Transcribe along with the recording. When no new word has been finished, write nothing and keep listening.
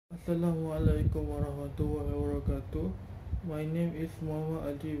Assalamualaikum warahmatullahi wabarakatuh. My name is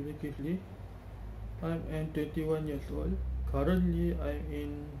Muhammad Azri Zulkifli. I am 21 years old. Currently, I am in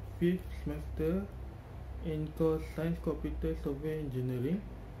 5th semester in course Science Computer Software Engineering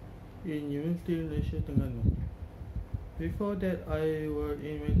in University Malaysia Terengganu. Before that, I was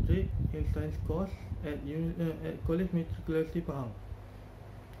in matric in science course at College Matriculasi Pahang,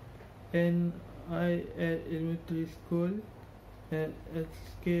 and I at elementary school at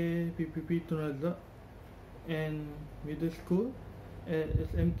SK PPP Tun Razak and middle school at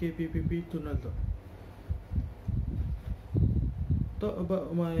SMK PPP Tun Razak. Talk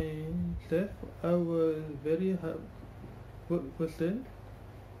about myself, I was very hard work person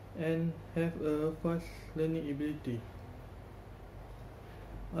and have a fast learning ability.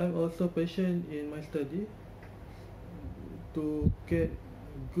 I'm also passionate in my study to get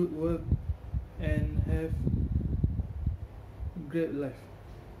good work and have great life.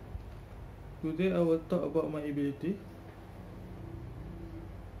 Today I will talk about my ability.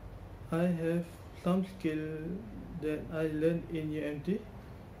 I have some skill that I learned in UMT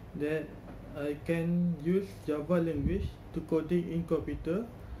that I can use Java language to coding in computer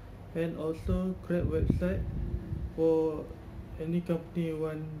and also create website for any company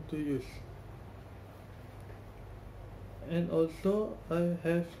want to use. And also I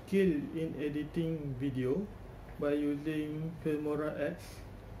have skill in editing video by using Filmora X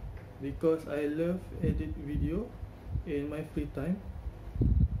because I love edit video in my free time.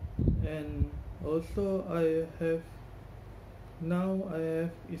 And also I have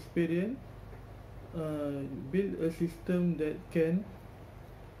experience build a system that can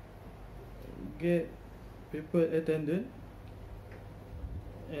get people attendant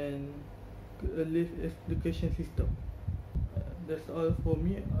and a live education system. That's all for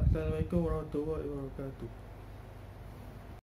me. Assalamualaikum warahmatullahi wabarakatuh.